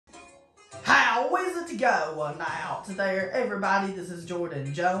wizard to go now to there, everybody. This is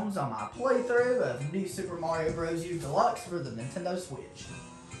Jordan Jones on my playthrough of New Super Mario Bros. U Deluxe for the Nintendo Switch.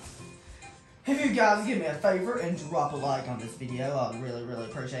 If you guys give me a favor and drop a like on this video, I'd really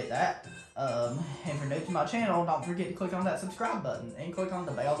appreciate that. And if you're new to my channel, don't forget to click on that subscribe button and click on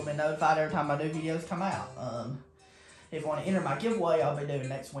the bell to be notified every time my new videos come out. If you want to enter my giveaway I'll be doing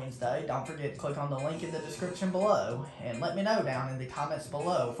next Wednesday, don't forget to click on the link in the description below and let me know down in the comments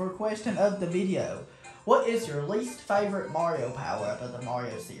below for a question of the video. What is your least favorite Mario power-up of the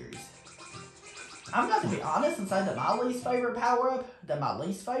Mario series? I'm going to be honest and say that my least favorite power-up,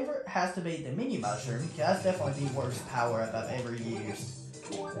 has to be the Mini Mushroom, because that's definitely the worst power-up I've ever used.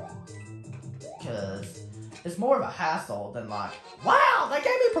 Because it's more of a hassle than like, wow, they gave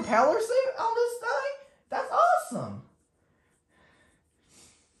me a propeller suit on this thing? That's awesome!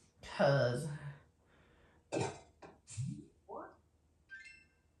 Because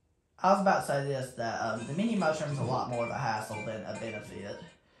I was about to say this, that the Mini Mushroom's a lot more of a hassle than a benefit.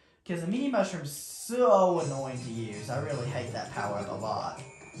 Because the Mini Mushroom's so annoying to use. I really hate that power-up a lot.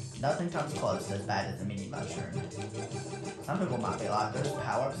 Nothing comes close to as bad as the Mini Mushroom. Some people might be like, there's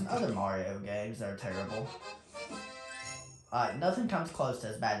power-ups in other Mario games that are terrible. Nothing comes close to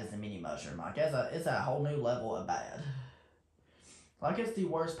as bad as the Mini Mushroom. Like, it's a whole new level of bad. Like, it's the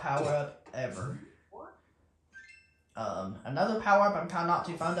worst power-up ever. Another power-up I'm kind of not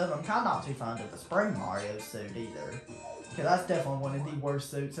too fond of. I'm kind of not too fond of the Spring Mario suit either. Because that's definitely one of the worst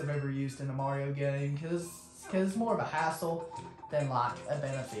suits I've ever used in a Mario game. Because it's more of a hassle than, like, a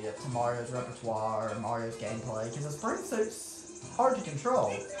benefit to Mario's repertoire or Mario's gameplay. Because the Spring suit's hard to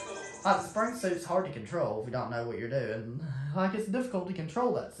control. Like, the Spring suit's hard to control if you don't know what you're doing. Like, it's difficult to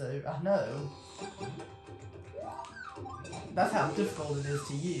control that suit, I know. That's how difficult it is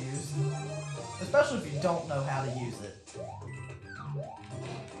to use. Especially if you don't know how to use it.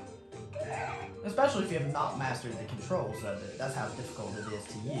 Especially if you have not mastered the controls of it. That's how difficult it is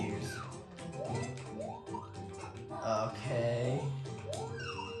to use. Okay.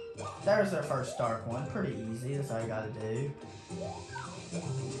 There's our first Stark one. Pretty easy. That's all you gotta do.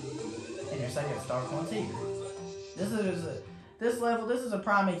 And your second Stark one's here. This is a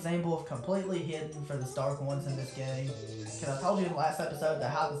prime example of completely hidden for the Stark ones in this game. Because I told you in the last episode to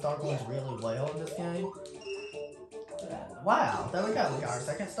hide the Stark ones really well in this game. Wow, there we go. We got our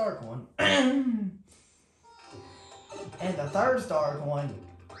second Stark one. And the third Stark one,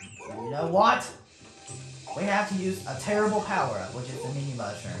 you know what? We have to use a terrible power-up, which is the Mini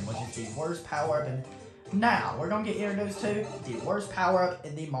Mushroom, which is the worst power-up in... Now, we're going to get introduced to the worst power-up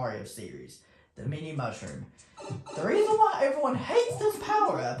in the Mario series, the Mini Mushroom. The reason why everyone hates this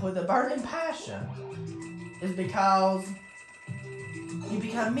power-up with a burning passion is because you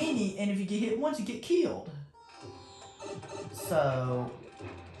become mini, and if you get hit once, you get killed. So,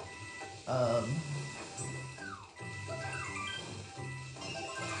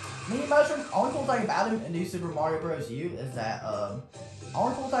 Mini Mushroom, only cool thing about him in New Super Mario Bros. U is that,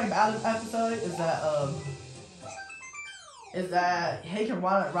 only cool thing about him, I have to say, is that he can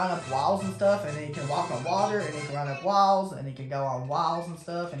run up walls and stuff, and he can walk on water, and he can run up walls, and he can go on walls and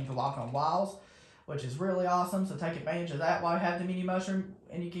stuff, and he can walk on walls, which is really awesome. So take advantage of that while you have the Mini Mushroom,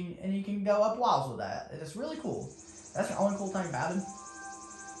 and you can go up walls with that. And it's really cool. That's the only cool thing about him.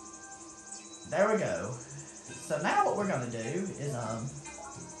 There we go. So now what we're gonna do is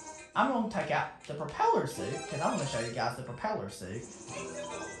I'm gonna take out the propeller suit, because I'm gonna show you guys the propeller suit.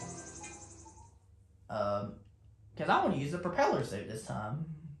 Because I want to use the propeller suit this time.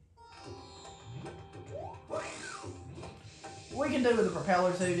 What you can do with the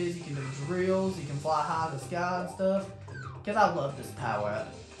propeller suit is you can do drills, you can fly high in the sky and stuff. Because I love this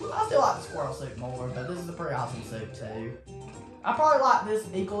power-up. I still like the squirrel suit more, but this is a pretty awesome suit too. I probably like this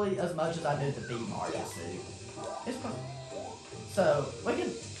equally as much as I do the B Mario suit. So,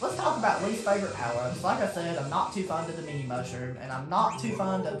 let's talk about least favorite power-ups. Like I said, I'm not too fond of the Mini Mushroom, and I'm not too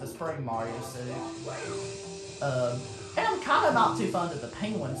fond of the Spring Mario suit. And I'm kind of not too fond of the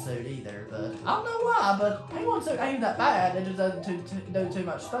Penguin suit either, but I don't know why, but Penguin suit ain't that bad, it just doesn't do too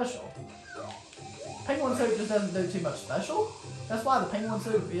much special. Penguin suit just doesn't do too much special. That's why the Penguin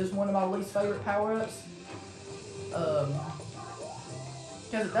suit is one of my least favorite power-ups.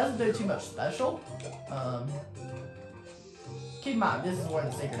 Because it doesn't do too much special. Keep in mind, this is where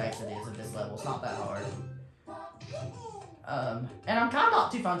the secret exit is at this level, it's not that hard. And I'm kind of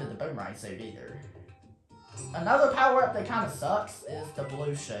not too fond of the Boomerang suit either. Another power-up that kind of sucks is the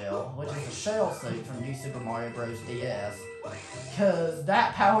blue shell, which is the shell suit from New Super Mario Bros. DS. Because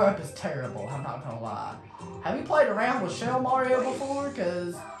that power-up is terrible, I'm not gonna lie. Have you played around with Shell Mario before?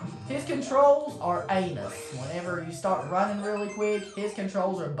 Because his controls are anus. Whenever you start running really quick, his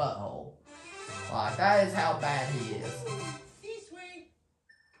controls are butthole. Like, that is how bad he is.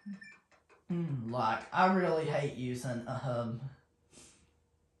 Like, I really hate using,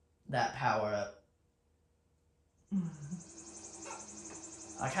 that power-up.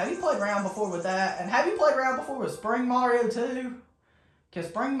 Like, have you played around before with that? And have you played around before with Spring Mario too? Because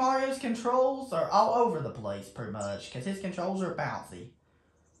Spring Mario's controls are all over the place, pretty much. Because his controls are bouncy.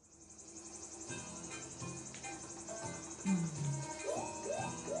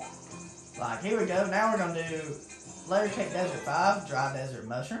 Like, here we go. Now we're going to do Layer Cake Desert 5, Dry Desert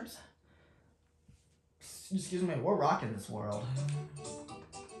Mushrooms. Excuse me, we're rocking this world.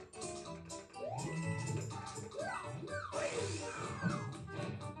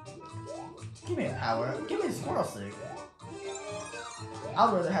 Give me a power up. Give me a squirrel suit.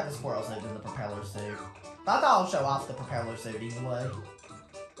 I'd rather have the squirrel suit than the propeller suit. But I thought I'll show off the propeller suit either way.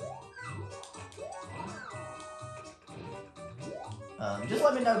 Just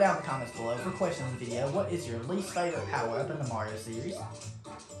let me know down in the comments below for questions in the video. What is your least favorite power-up in the Mario series?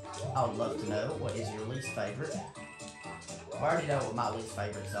 I would love to know what is your least favorite. I already know what my least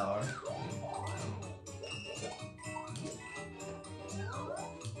favorites are.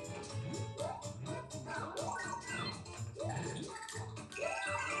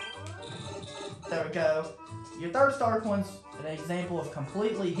 There we go. Your third star coin's an example of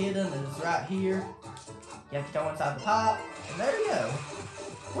completely hidden, and it's right here. You have to go inside the pipe, and there you go.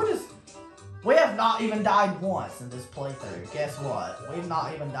 We have not even died once in this playthrough. Guess what? We've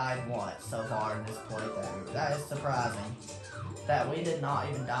not even died once so far in this playthrough. That is surprising. That we did not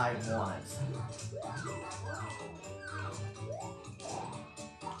even die once.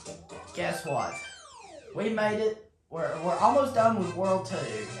 Guess what? We made it. We're almost done with World 2,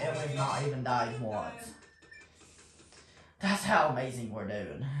 and we've not even died once. That's how amazing we're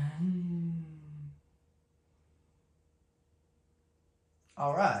doing.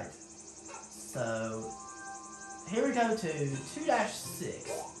 Alright. So, here we go to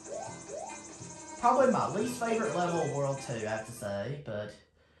 2-6. Probably my least favorite level of World 2, I have to say, but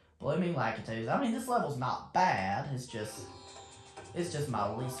Blooming Lakitus. I mean, this level's not bad, it's just my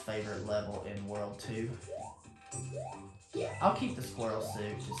least favorite level in World 2. I'll keep the squirrel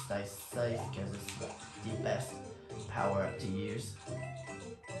suit, just stay safe, because it's the best power-up to use.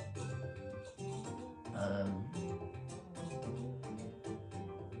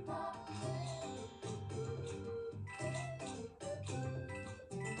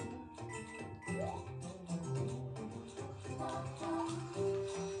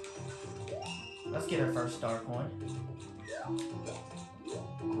 Let's get our first star coin.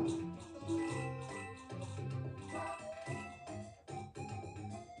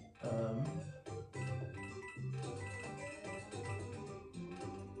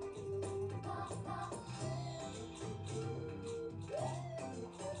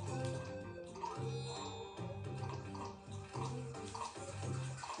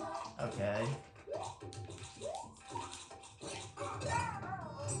 Okay.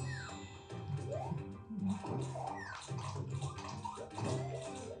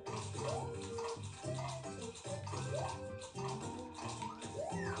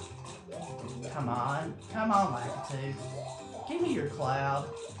 Come on, Lakitu. Give me your cloud.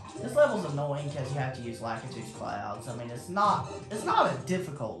 This level's annoying because you have to use Lakitu's clouds. I mean, it's not a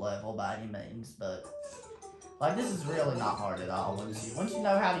difficult level by any means, but like this is really not hard at all. Once you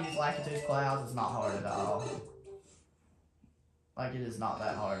know how to use Lakitu's clouds, it's not hard at all. Like it is not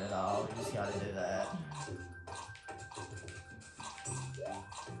that hard at all. You just gotta do that.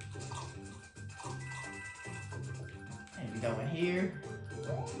 And you go in here.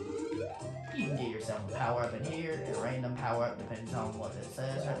 You can get yourself a power up in here, a random power up depending on what it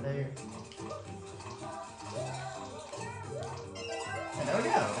says right there. And there we go,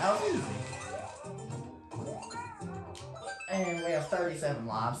 that was easy. And we have 37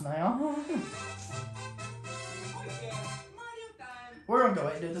 lives now. We're gonna go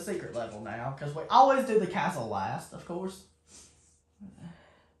ahead and do the secret level now, because we always do the castle last, of course.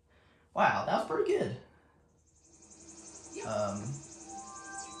 Wow, that was pretty good.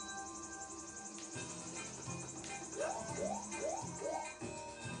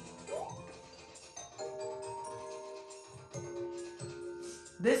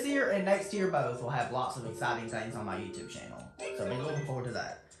 This year and next year both will have lots of exciting things on my YouTube channel, so be looking forward to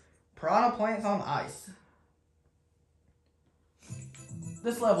that. Piranha Plants on Ice.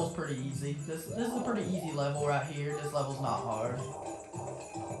 This level's pretty easy. This is a pretty easy level right here. This level's not hard.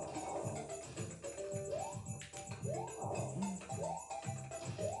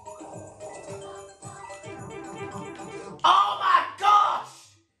 Oh my gosh!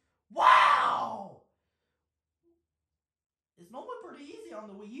 Wow! It's normally pretty easy on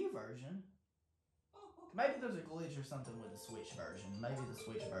the Wii U version. Maybe there's a glitch or something with the Switch version. Maybe the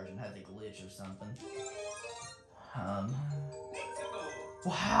Switch version has a glitch or something.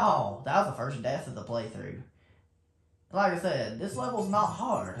 Wow, that was the first death of the playthrough. Like I said, this level's not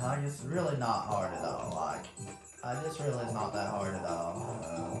hard. Like, it's really not hard at all. Like, this really is not that hard at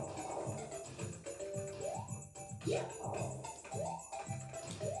all.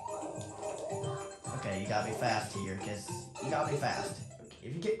 Okay, you gotta be fast here, because you gotta be fast.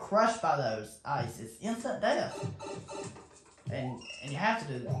 If you get crushed by those ice, it's instant death. And you have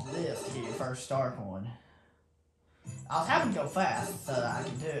to do this to get your first star coin. I was having to go fast so that I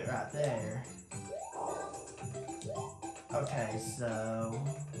can do it right there. Okay, so...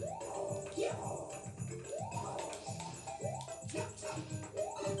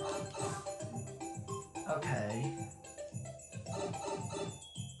 Okay.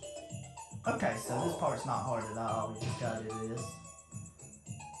 Okay, so this part's not hard at all. We just gotta do this.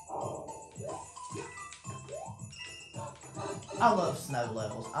 I love snow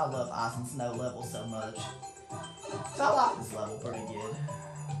levels. I love ice and snow levels so much. So I like this level pretty good.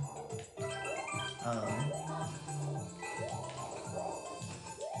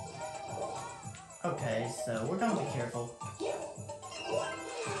 Okay, so we're gonna be careful.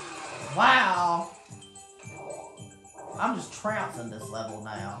 Wow! I'm just trouncing this level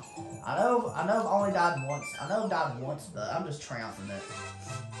now. I know I've only died once. I know I've died once, but I'm just trouncing it.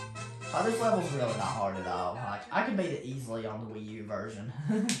 Like, this level's really not hard at all. Like, I could beat it easily on the Wii U version.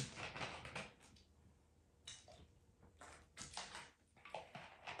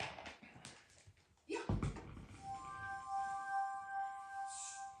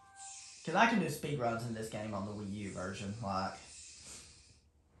 Because I can do speedruns in this game on the Wii U version, like...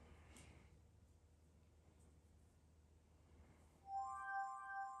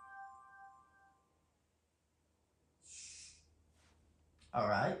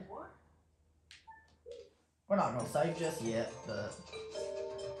 Alright. We're not going to save just yet, but...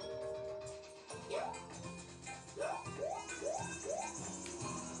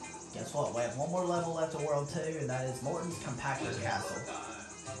 Guess what? We have one more level left of World 2, and that is Morton's Compactor Castle.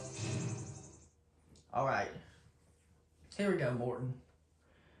 Alright. Here we go, Morton.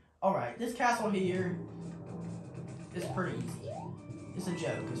 Alright, this castle here is pretty easy. It's a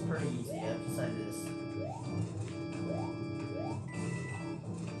joke. It's pretty easy, I have to say this.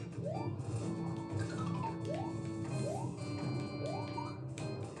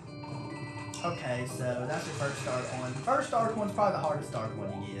 Okay, so that's your first star coin. The first star coin's probably the hardest star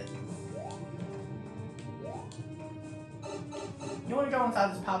coin you get. You want to go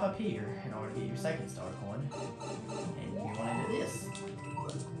inside this pop up here in order to get your second star coin. And you want to do this.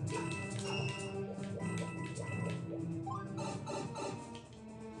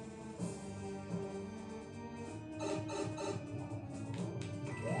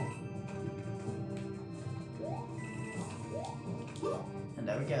 And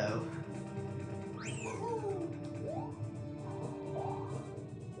there we go.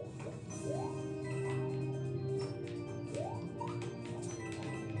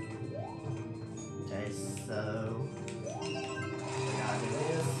 Okay, so we gotta do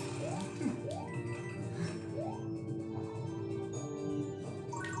this.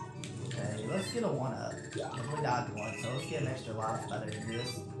 Okay, let's get a 1-up. Because we died once, so let's get an extra life by doing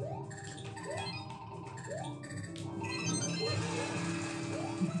this.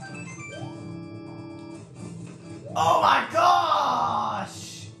 Oh my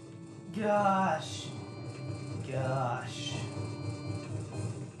gosh! Gosh. Okay.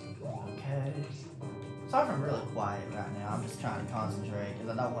 Sorry if I'm really quiet right now. I'm just trying to concentrate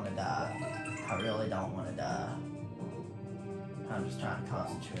because I don't want to die. I really don't want to die. I'm just trying to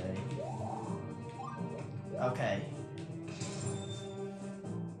concentrate. Okay.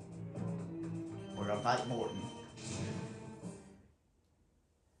 We're gonna fight Morton.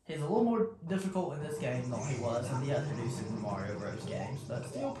 He's a little more difficult in this game than he was in the other New Super Mario Bros. Games, but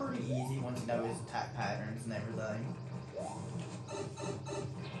still pretty easy once you know his attack patterns and everything.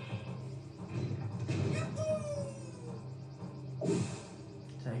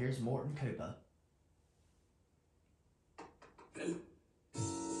 So here's Morton Koopa.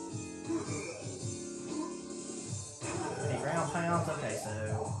 Okay, ground pounds. Okay, so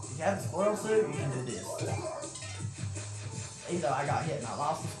if you have the squirrel suit, you can do this. Even though I got hit and I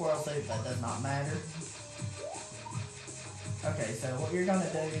lost the squirrel suit, that does not matter. Okay, so what you're gonna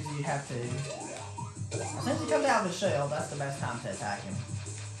do is you have to, as soon as he comes out of the shell, that's the best time to attack him.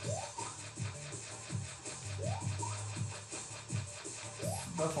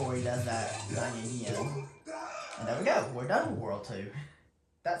 Before he does that thing again. And there we go, we're done with World 2.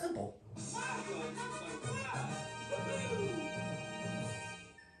 That simple.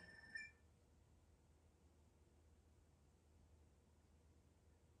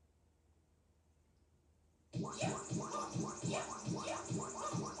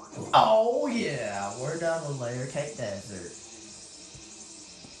 Oh yeah, we're done with Layer Cake Desert.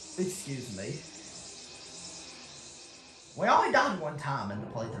 Excuse me. We only died one time in the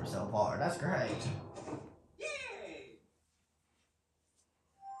playthrough so far. That's great.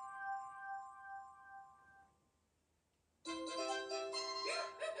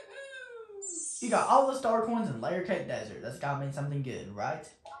 You got all the star coins in Layer Cake Desert. That's gotta mean something good, right?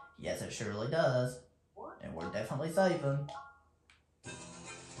 Yes, it surely does. And we're definitely saving.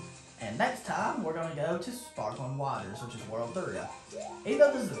 And next time, we're gonna go to Sparkling Waters, which is World 3. Even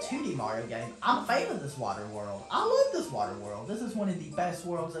though this is a 2D Mario game, I'm a fan of this water world. I love this water world. This is one of the best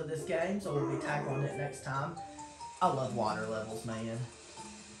worlds of this game, so we'll be tackling it next time. I love water levels, man.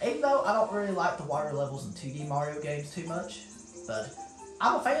 Even though I don't really like the water levels in 2D Mario games too much, but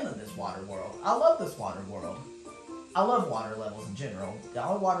I'm a fan of this water world. I love this water world. I love water levels in general. The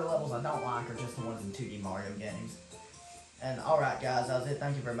only water levels I don't like are just the ones in 2D Mario games. And alright guys, that was it.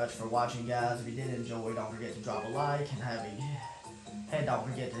 Thank you very much for watching, guys. If you did enjoy, don't forget to drop a like and don't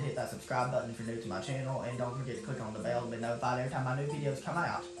forget to hit that subscribe button if you're new to my channel, and don't forget to click on the bell to be notified every time my new videos come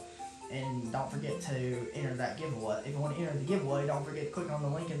out. And don't forget to enter that giveaway. If you want to enter the giveaway, don't forget to click on the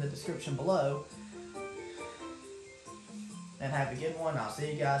link in the description below. And have a good one. I'll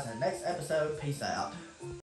see you guys in the next episode. Peace out.